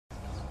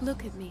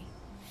Look at me.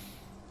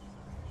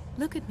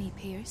 Look at me,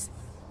 Pierce.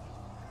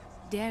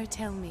 Dare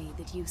tell me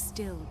that you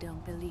still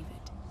don't believe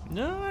it.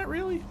 No, not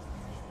really.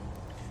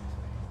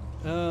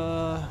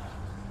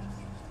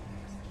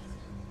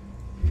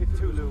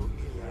 Cthulhu,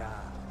 yeah.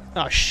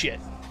 Oh shit.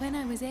 When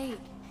I was 8,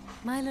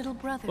 my little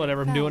brother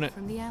Whatever, I'm fell doing it.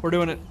 from the apple We're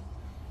doing it. tree.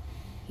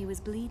 He was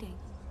bleeding.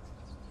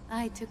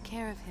 I took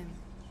care of him.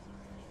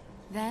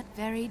 That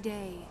very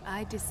day,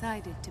 I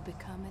decided to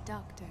become a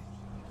doctor.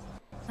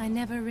 I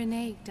never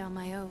reneged on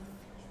my oath.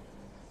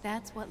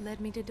 That's what led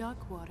me to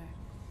Darkwater.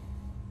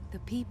 The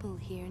people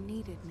here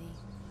needed me.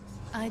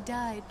 I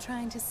died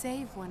trying to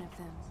save one of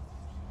them.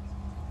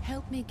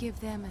 Help me give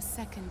them a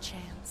second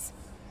chance.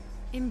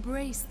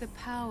 Embrace the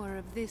power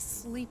of this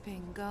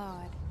sleeping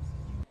god.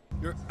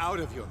 You're out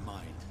of your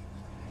mind.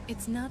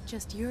 It's not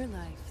just your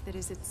life that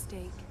is at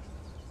stake.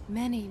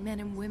 Many men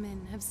and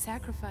women have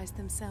sacrificed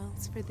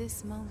themselves for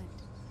this moment.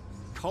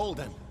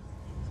 Paladin.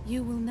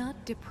 You will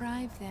not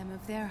deprive them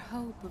of their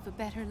hope of a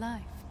better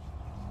life.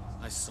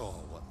 I saw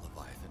what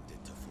Leviathan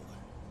did to Fuller.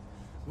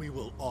 We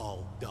will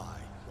all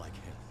die like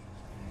him.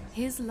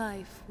 His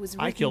life was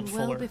I killed written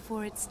well Fuller.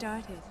 before it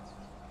started.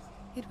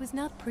 It was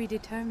not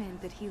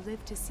predetermined that he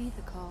lived to see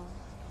the call.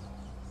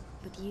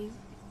 But you,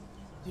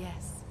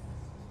 yes.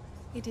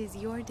 It is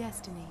your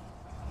destiny.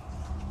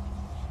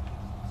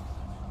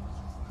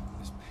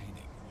 This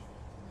painting.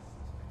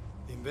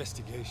 The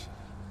investigation.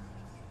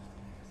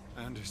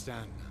 I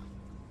understand now.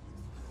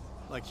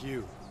 Like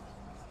you,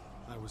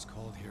 I was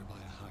called here by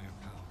a higher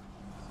power.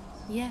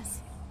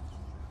 Yes.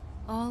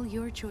 All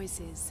your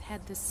choices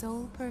had the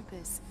sole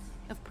purpose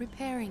of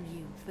preparing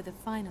you for the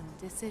final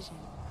decision.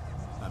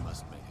 I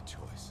must make a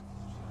choice.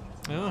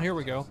 Oh, here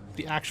we go.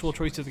 The actual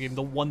choice of the game,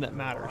 the one that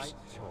matters. Right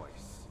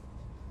choice.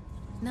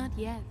 Not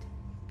yet,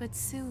 but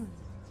soon.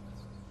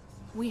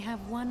 We have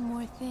one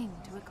more thing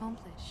to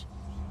accomplish.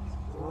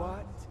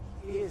 What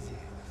is it?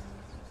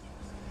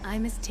 I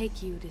must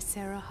take you to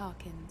Sarah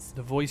Hawkins.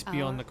 The voice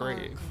beyond the our grave.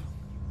 oracle.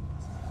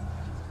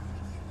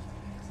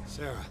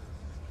 Sarah,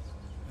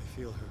 I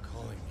feel her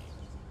calling me.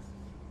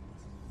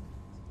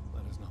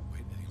 Let us not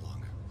wait any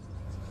longer.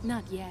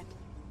 Not yet.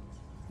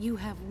 You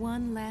have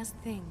one last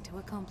thing to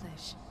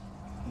accomplish.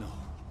 No,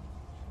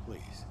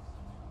 please.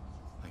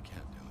 I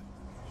can't do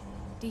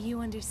it. Do you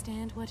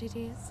understand what it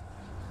is?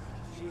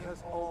 She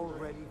has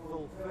already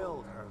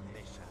fulfilled her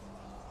mission.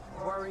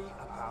 Worry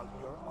about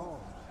your own.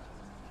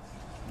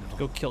 No.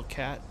 Go kill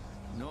Cat,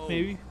 No.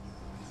 maybe?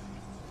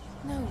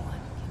 No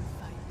one can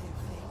fight their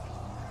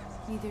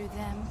fate. Neither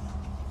them,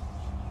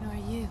 nor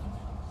you.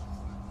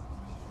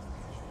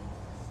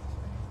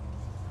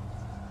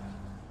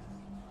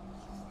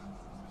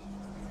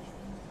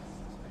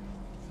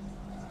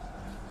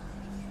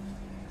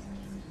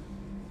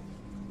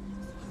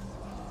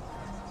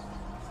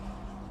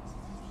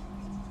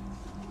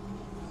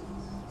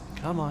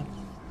 Come on.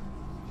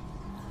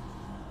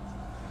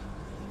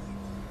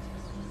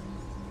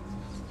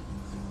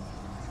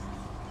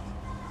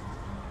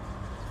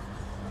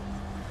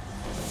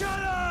 Shut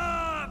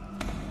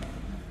up!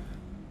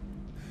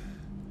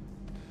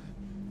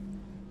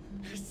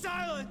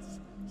 Silence!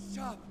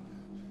 Stop!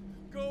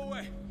 Go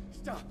away!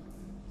 Stop!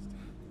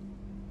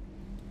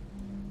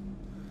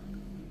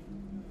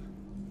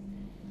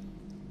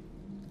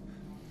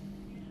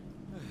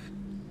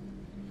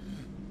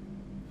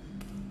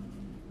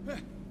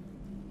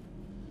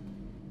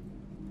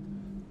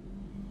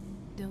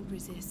 Don't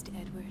resist,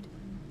 Edward.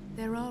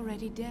 They're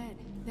already dead.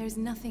 There's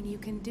nothing you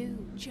can do.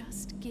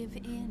 Just give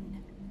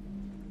in.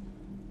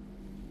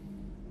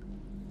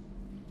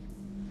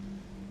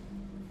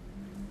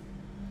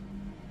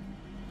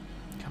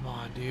 Come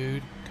on,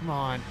 dude. Come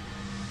on.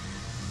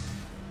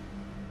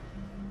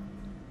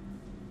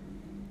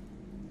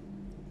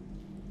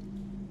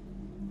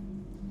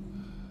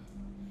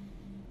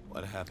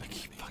 What happened? I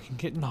keep fucking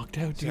getting knocked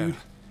out, Sarah. dude.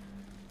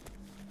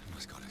 I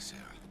must go to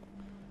Sarah.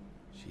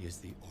 She is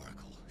the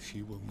Oracle.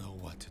 She will know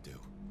what to do.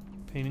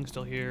 Painting's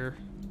still here.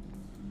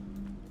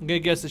 I'm gonna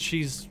guess that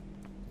she's...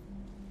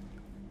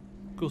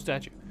 Cool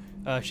statue.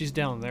 She's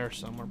down there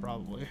somewhere,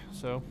 probably.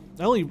 So,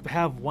 I only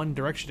have one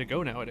direction to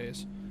go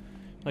nowadays.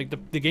 Like,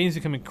 the game's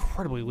become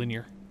incredibly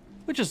linear,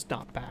 which is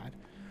not bad.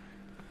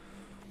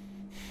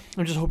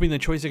 I'm just hoping the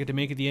choice I get to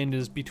make at the end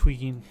is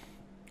between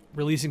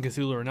releasing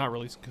Cthulhu or not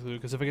releasing Cthulhu,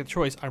 because if I get the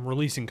choice, I'm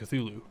releasing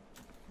Cthulhu.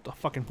 The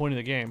fucking point of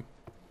the game.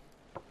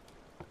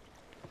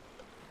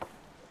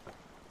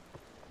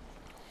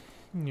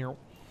 Nope.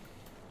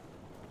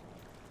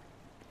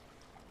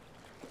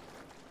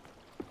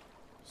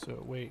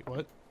 So, wait,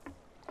 what?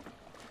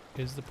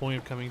 Is the point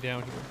of coming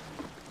down here?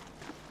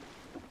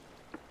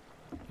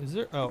 Is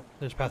there? Oh,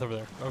 there's a path over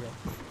there. Okay.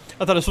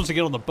 I thought I was supposed to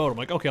get on the boat. I'm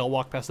like, okay, I'll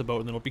walk past the boat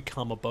and then it'll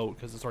become a boat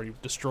because it's already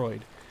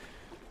destroyed.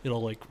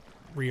 It'll, like,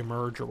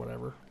 re-emerge or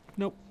whatever.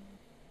 Nope.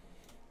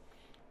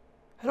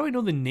 How do I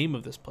know the name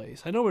of this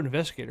place? I know an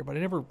investigator, but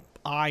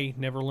I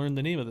never learned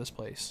the name of this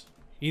place.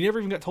 He never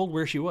even got told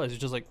where she was. It's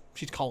just like,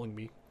 she's calling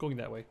me. Going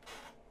that way.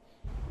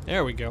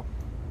 There we go.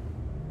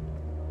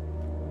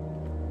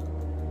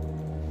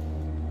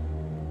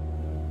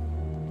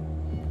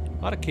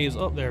 A lot of caves.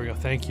 Oh, there we go.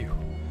 Thank you.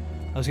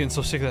 I was getting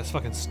so sick of that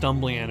fucking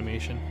stumbling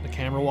animation. The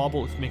camera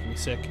wobble was making me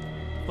sick.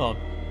 Well,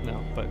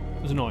 no, but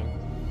it was annoying.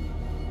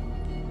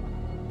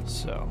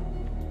 So.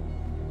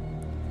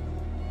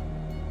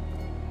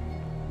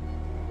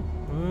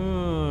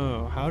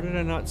 Oh, how did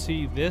I not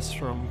see this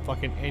from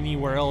fucking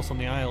anywhere else on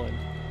the island?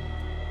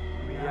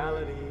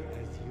 Reality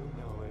as you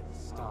know it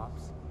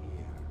stops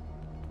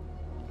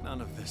here.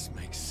 None of this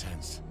makes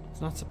sense.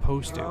 It's not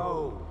supposed to.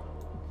 No,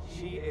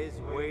 she is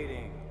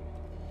waiting.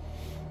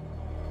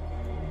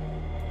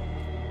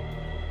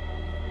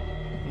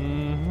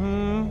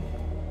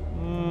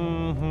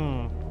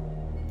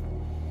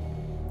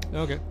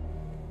 Okay.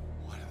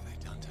 What have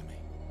they done to me?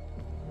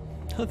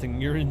 Nothing.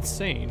 You're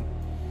insane.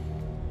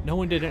 No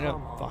one did it.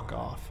 Fuck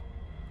off.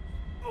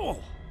 Oh!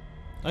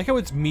 I like how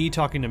it's me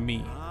talking to me.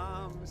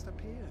 Mr.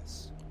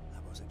 Pierce,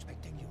 I was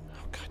expecting you.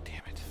 Oh, god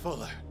damn it.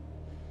 Fuller,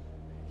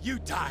 you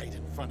died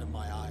in front of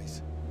my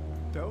eyes.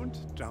 Don't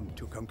jump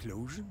to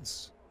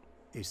conclusions.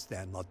 Is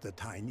there not the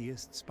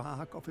tiniest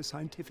spark of a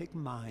scientific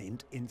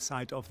mind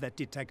inside of that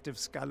detective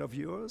skull of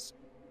yours?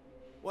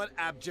 What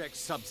abject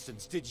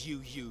substance did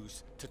you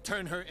use to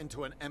turn her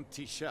into an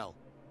empty shell?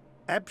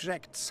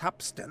 Abject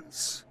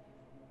substance.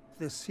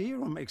 The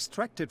serum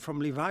extracted from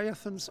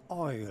Leviathan's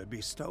oil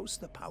bestows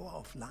the power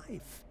of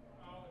life.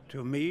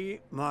 To me,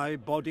 my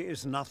body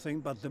is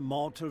nothing but the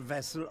mortal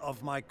vessel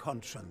of my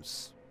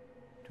conscience.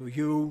 To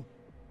you,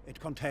 it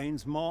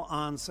contains more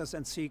answers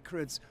and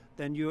secrets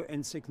than your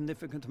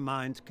insignificant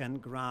mind can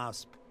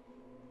grasp.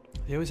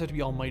 They always have to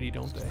be almighty,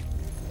 don't they?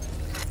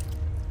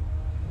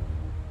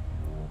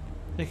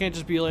 They can't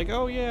just be like,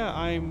 oh yeah,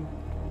 I'm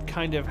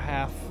kind of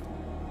half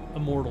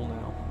immortal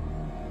now.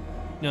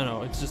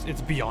 No, it's just,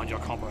 it's beyond your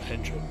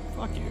comprehension.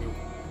 Fuck you.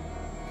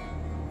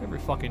 Every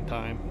fucking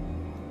time.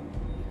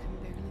 You can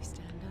barely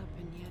stand up,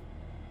 and yet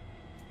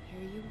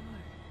here you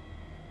are.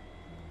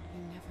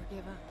 You never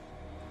give up.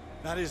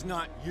 That is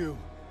not you.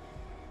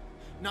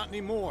 Not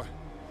anymore.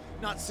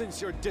 Not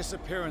since your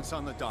disappearance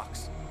on the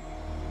docks.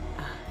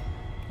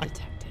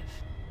 Detective.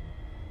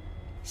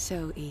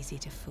 So easy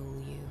to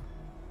fool you.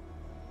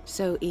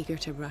 So eager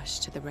to rush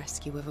to the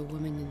rescue of a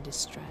woman in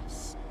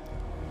distress.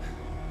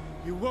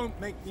 You won't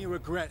make me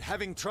regret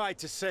having tried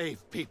to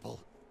save people.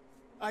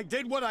 I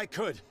did what I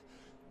could.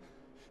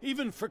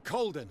 Even for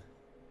Colden.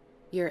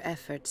 Your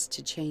efforts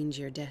to change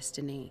your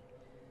destiny,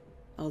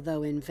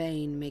 although in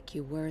vain, make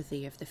you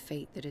worthy of the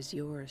fate that is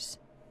yours.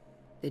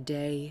 The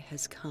day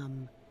has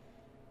come.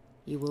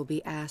 You will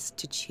be asked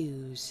to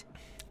choose.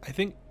 I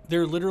think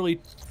they're literally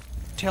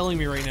telling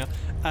me right now.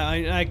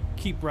 I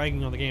keep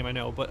bragging on the game, I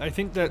know, but I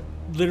think that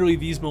literally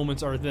these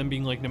moments are them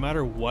being like, no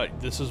matter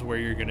what, this is where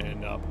you're gonna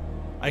end up.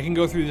 I can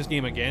go through this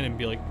game again and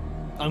be like,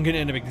 I'm gonna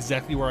end up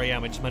exactly where I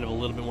am. I just might have a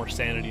little bit more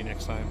sanity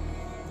next time,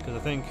 because I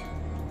think,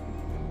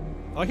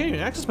 oh, I can't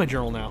even access my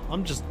journal now.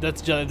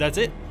 That's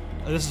it.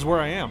 This is where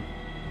I am.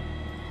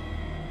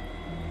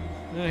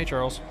 Hey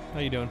Charles, how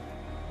you doing?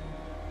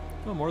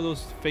 Oh, more of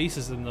those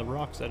faces in the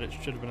rocks that it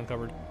should have been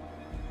uncovered.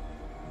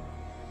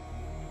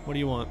 What do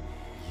you want?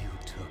 You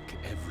took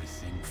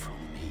everything from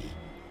me.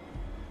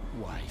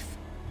 Wife,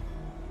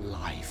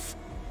 life,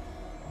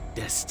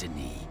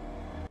 destiny.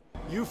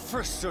 You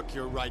forsook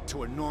your right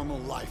to a normal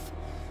life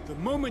the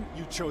moment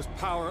you chose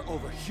power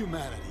over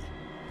humanity.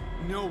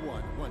 No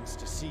one wants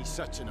to see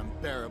such an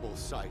unbearable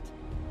sight.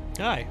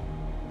 Hi.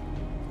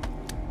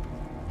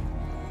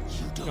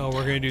 You don't Oh,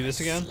 we're gonna do have this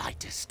the again?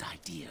 Slightest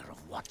idea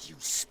of what you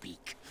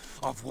speak,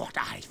 of what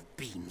I've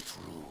been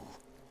through.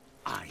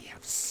 I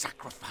have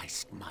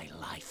sacrificed my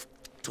life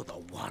to the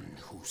one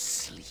who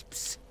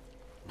sleeps.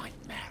 My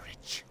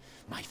marriage,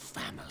 my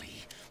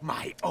family,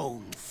 my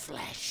own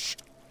flesh.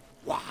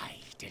 Why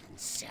didn't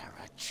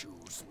Sarah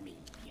choose me?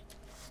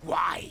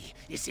 Why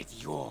is it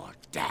your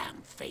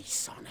damn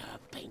face on her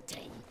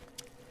painting?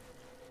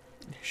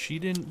 She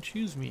didn't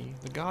choose me.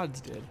 The gods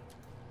did.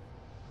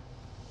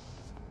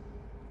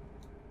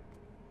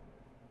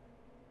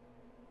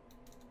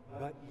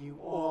 But you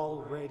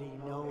already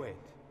know it.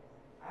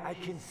 I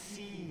can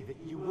see that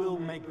you will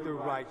make the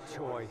right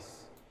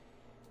choice.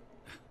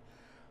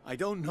 I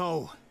don't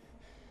know.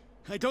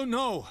 I don't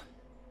know.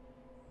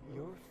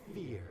 Your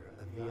fear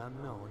of the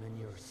unknown and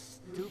your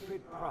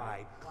stupid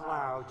pride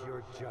cloud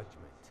your judgment.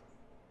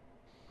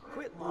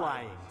 Quit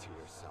lying to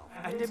yourself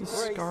and The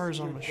embrace scars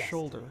on your my destiny.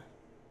 shoulder.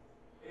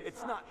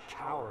 It's not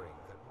cowering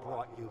that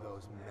brought you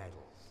those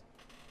medals.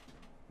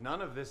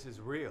 None of this is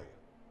real.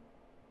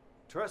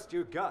 Trust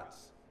your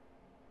guts.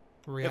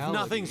 Reality. If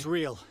nothing's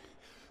real,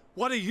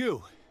 what are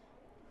you?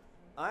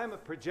 I am a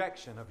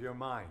projection of your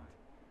mind.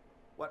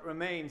 What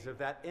remains of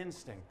that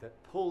instinct that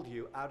pulled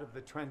you out of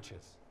the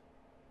trenches.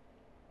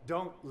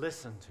 Don't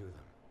listen to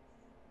them.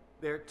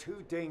 They're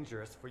too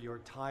dangerous for your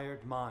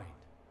tired mind.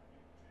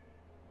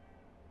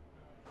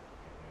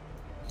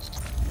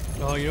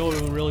 Oh, you know it would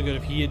have been really good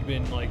if he had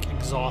been like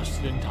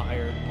exhausted and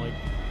tired, and,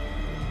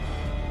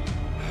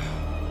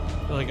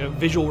 like a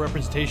visual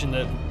representation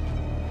that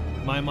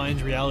my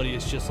mind's reality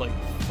is just like,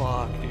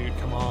 fuck, dude,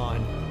 come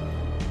on.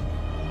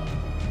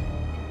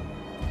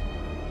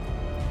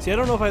 See, I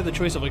don't know if I have the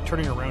choice of like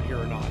turning around here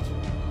or not.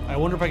 I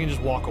wonder if I can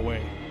just walk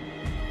away.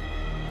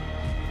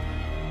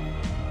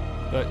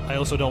 But I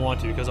also don't want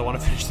to because I want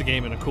to finish the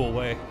game in a cool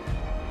way.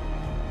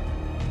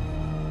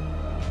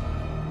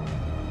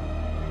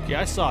 Yeah,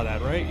 I saw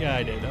that, right? Yeah,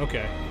 I did.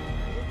 Okay.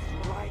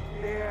 It's right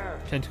there.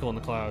 Tentacle in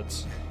the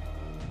clouds.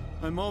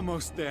 I'm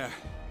almost there.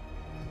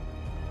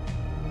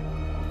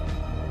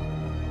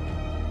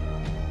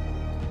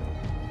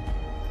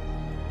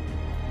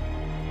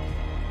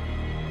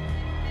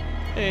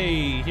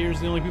 Hey, here's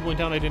the only people in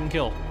town I didn't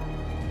kill.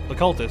 The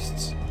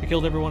cultists. I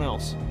killed everyone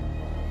else.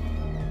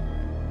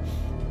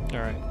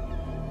 Alright.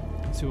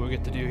 Let's see what we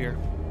get to do here.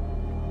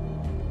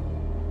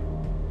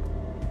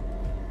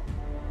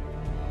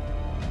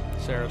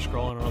 Sarah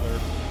scrolling on other...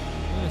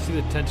 I see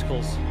the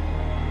tentacles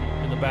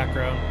in the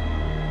background.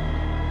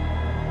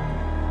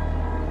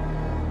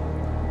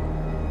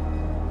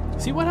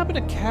 See, what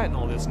happened to Kat and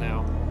all this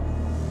now?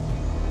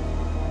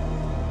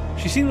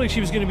 She seemed like she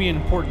was going to be an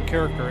important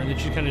character, and then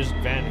she kind of just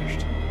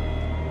vanished.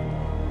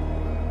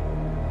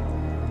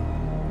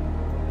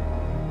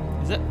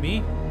 Is that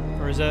me?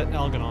 Or is that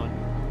Algernon?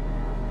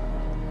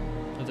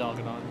 That's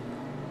Algernon.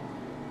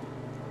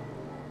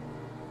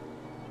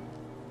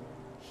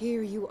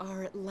 Here you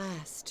are at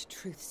last,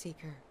 Truth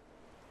Seeker.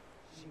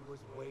 She was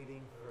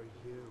waiting for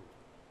you.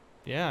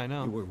 Yeah, I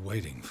know. You were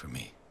waiting for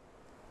me.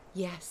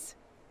 Yes.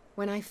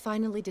 When I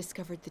finally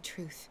discovered the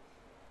truth,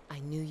 I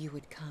knew you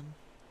would come.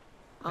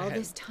 All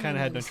this time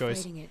I was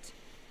fighting it,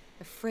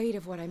 afraid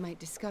of what I might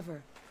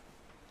discover,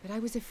 but I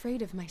was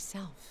afraid of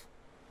myself.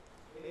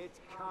 It's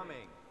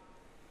coming.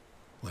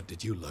 What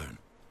did you learn?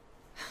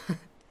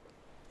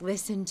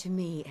 Listen to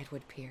me,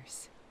 Edward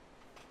Pierce,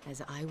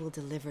 as I will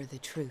deliver the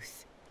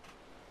truth.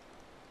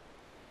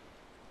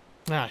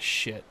 Ah,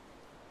 shit.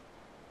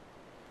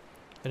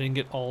 I didn't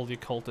get all the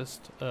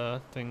occultist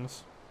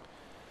things.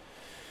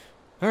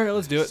 Alright,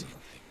 let's do it.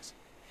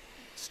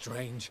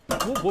 Strange,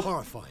 Whoop, whoop.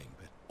 horrifying,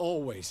 but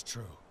always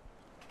true.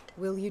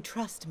 Will you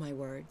trust my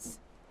words?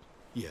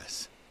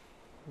 Yes.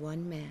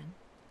 One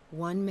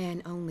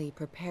man only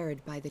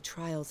prepared by the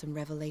trials and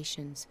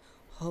revelations,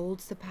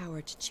 holds the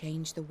power to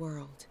change the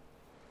world.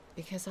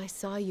 Because I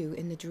saw you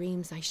in the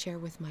dreams I share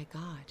with my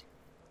God.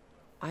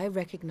 I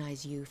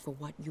recognize you for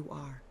what you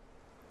are,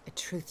 a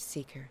truth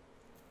seeker.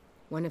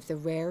 One of the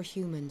rare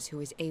humans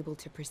who is able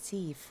to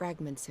perceive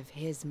fragments of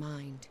his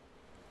mind.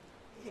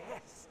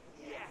 Yes,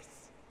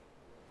 yes.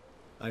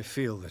 I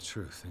feel the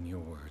truth in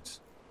your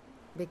words.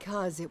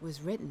 Because it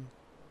was written.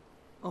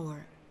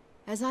 Or,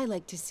 as I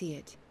like to see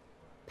it,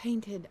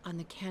 painted on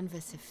the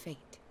canvas of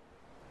fate.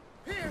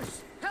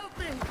 Pierce, help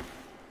me!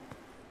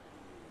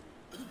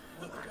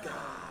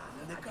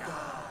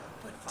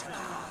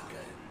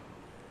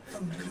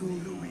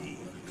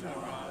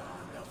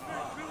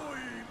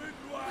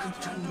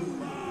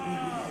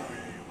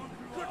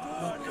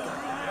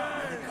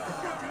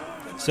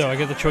 So I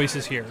get the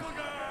choices here.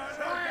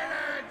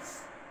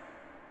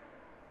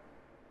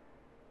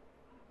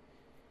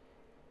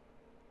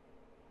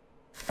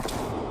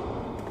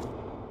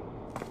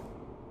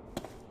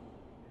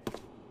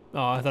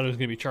 Oh, I thought it was going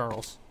to be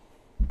Charles.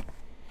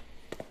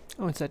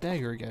 Oh, it's that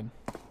dagger again.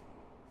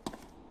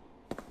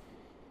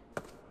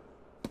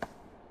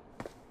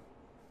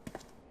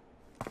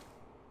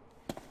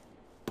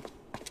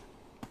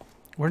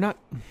 We're not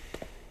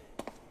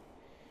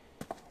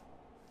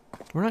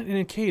in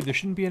a cave. There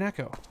shouldn't be an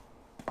echo.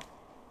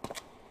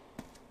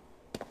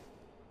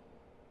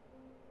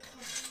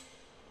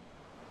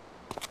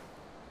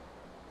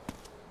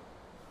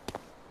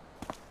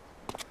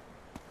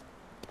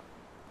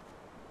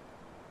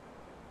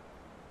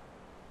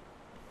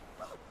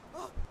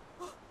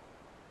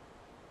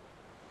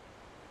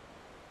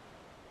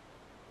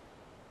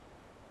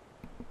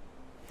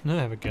 No,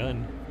 I have a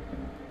gun.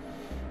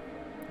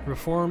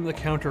 Perform the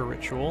counter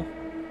ritual.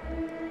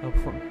 Oh,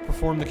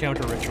 perform the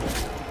counter ritual.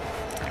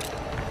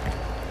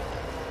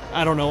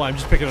 I don't know, I'm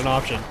just picking an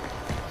option.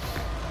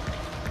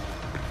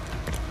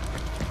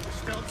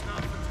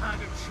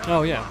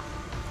 Oh, yeah.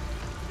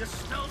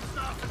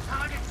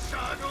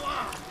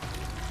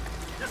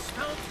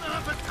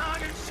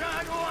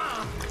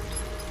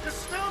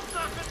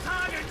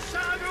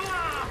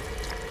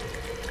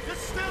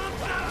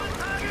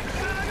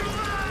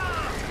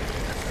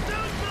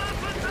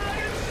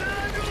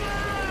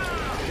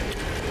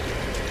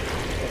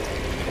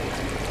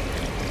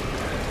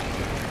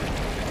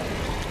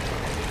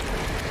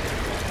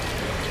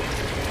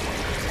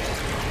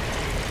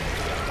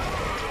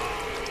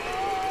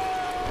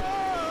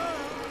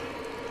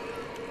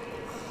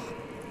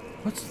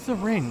 What's the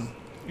ring?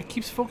 It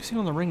keeps focusing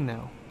on the ring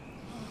now.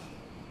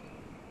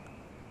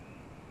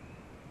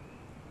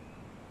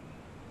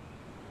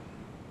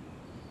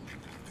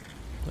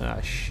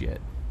 Ah,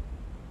 shit.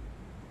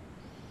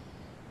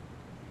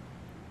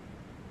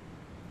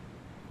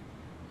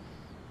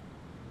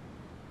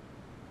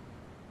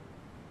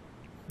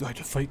 Do I have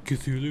to fight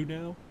Cthulhu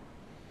now?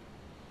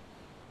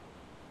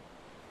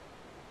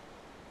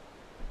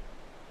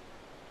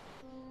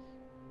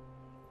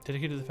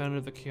 Dedicated to the founder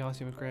of the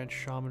Chaosium Grand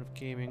Shaman of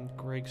Gaming,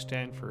 Greg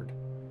Stanford.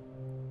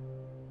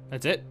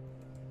 That's it?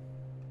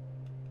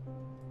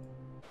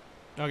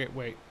 Okay,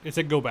 wait. It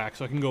said go back,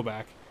 so I can go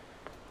back.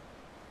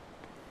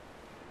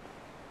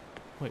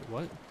 Wait,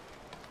 what?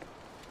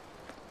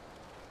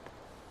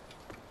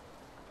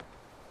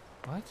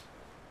 What?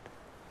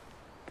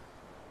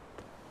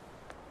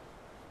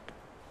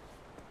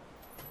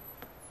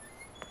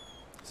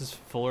 Is this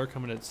Fuller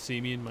coming to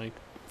see me in my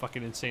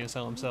fucking insane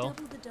asylum cell?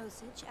 Double the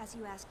dosage as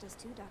you asked us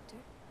to, Doctor.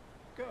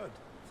 Good,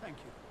 thank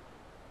you.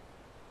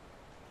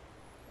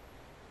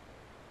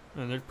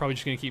 And they're probably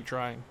just gonna keep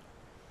trying.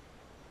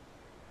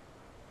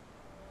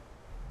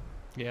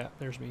 Yeah,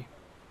 there's me.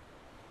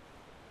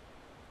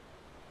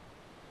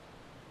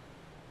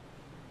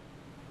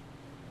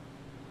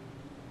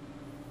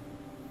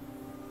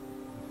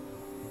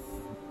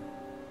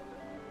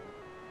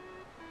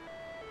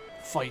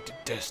 Fight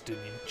Destiny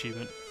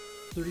achievement.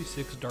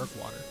 36 Dark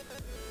Water.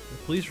 The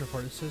police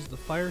report says the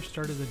fire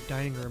started in the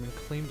dining room and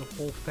claimed the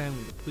whole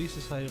family. The police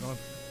decide on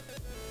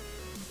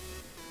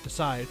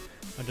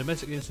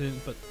domestic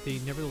incident, but they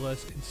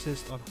nevertheless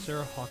insist on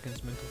Sarah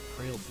Hawkins' mental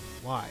frailty.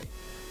 Why?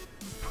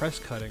 Press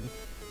cutting.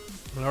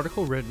 An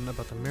article written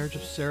about the marriage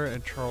of Sarah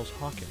and Charles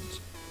Hawkins,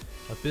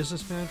 a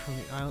businessman from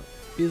the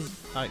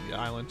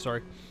island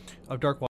of Dark Water.